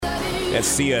That's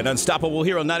Sia and Unstoppable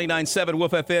here on 99.7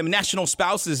 Wolf FM. National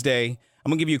Spouses Day. I'm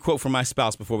going to give you a quote from my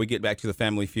spouse before we get back to the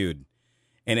Family Feud.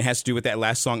 And it has to do with that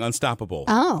last song, Unstoppable.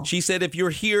 Oh. She said, if you're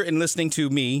here and listening to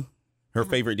me, her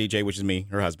favorite DJ, which is me,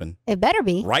 her husband. It better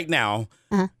be. Right now,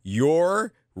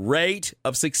 your rate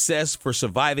of success for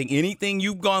surviving anything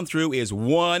you've gone through is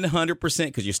 100%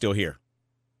 because you're still here.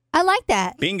 I like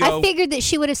that. Bingo. I figured that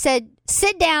she would have said,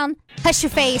 sit down, hush your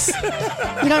face. You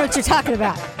don't know what you're talking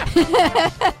about.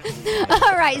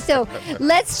 All right, so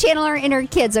let's channel our inner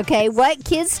kids, okay? What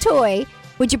kid's toy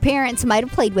would your parents might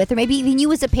have played with, or maybe even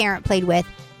you as a parent played with,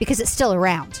 because it's still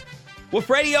around? Wolf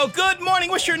Radio, good morning.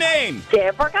 What's your name?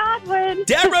 Deborah Godwin.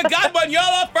 Deborah Godwin. You're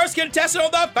the first contestant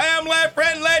of the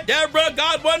family-friendly Deborah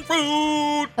Godwin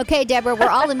Fruit. Okay, Deborah, we're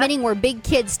all admitting we're big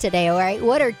kids today, all right?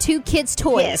 What are two kids'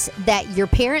 toys that your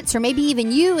parents, or maybe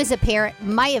even you as a parent,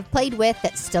 might have played with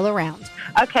that's still around?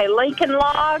 Okay, Lincoln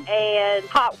Log and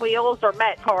Hot Wheels or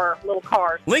Matcar little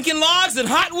cars. Lincoln Logs and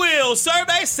Hot Wheels.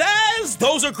 Survey says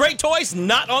those are great toys.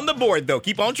 Not on the board, though.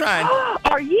 Keep on trying.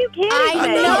 Are you kidding me?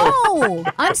 I know.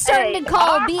 I'm starting to call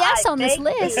all BS right, on this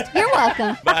thank list. you. You're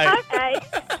welcome. Bye. Okay.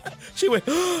 She went,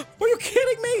 were you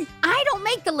kidding me? I don't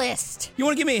make the list. You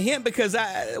want to give me a hint? Because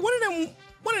one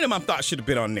of them I thought should have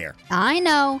been on there. I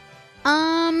know.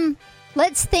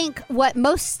 Let's think what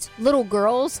most little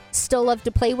girls still love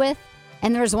to play with.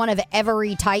 And there's one of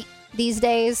every type these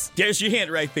days. There's your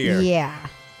hint right there. Yeah.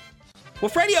 Well,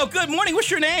 Freddie-O, good morning.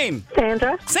 What's your name?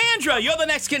 Sandra. Sandra, you're the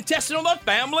next contestant on the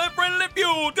Family Friendly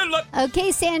Feud. Good luck.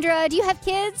 Okay, Sandra, do you have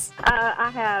kids? I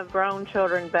have grown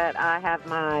children, but I have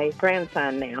my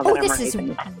grandson now. Oh, that I'm this is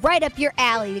raising. right up your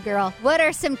alley, girl. What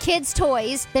are some kids'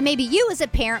 toys that maybe you as a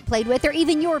parent played with, or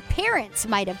even your parents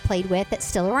might have played with that's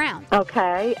still around?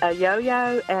 Okay, a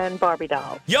yo-yo and Barbie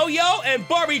doll. Yo-Yo and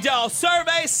Barbie doll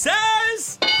survey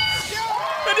says...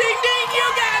 Ding, ding, you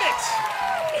got it.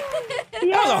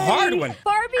 That was a hard one.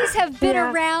 Barbies have been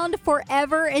Yeah. around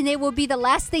forever, and they will be the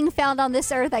last thing found on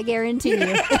this earth, I guarantee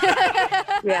you.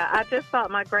 Yeah, I just bought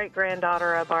my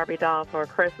great-granddaughter a Barbie doll for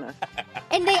Christmas.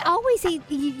 And they always,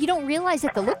 you don't realize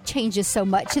that the look changes so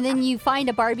much, and then you find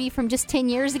a Barbie from just 10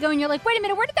 years ago, and you're like, wait a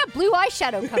minute, where did that blue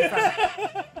eyeshadow come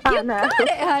from? You got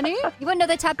it, honey. You want to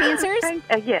know the top answers?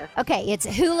 Yes. Okay, it's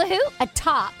hula hoop, a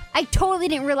top. I totally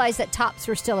didn't realize that tops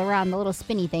were still around, the little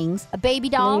spinny things. A baby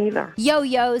doll, Me either.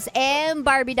 yo-yos, and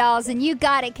Barbie dolls, and you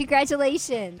got it.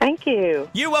 Congratulations. Thank you.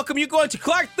 You're welcome. You're going to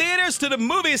Clark Theaters to the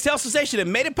movies. Telstra Station that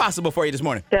made it possible for you this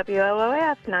morning.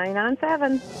 WLOS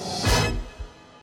 99.7.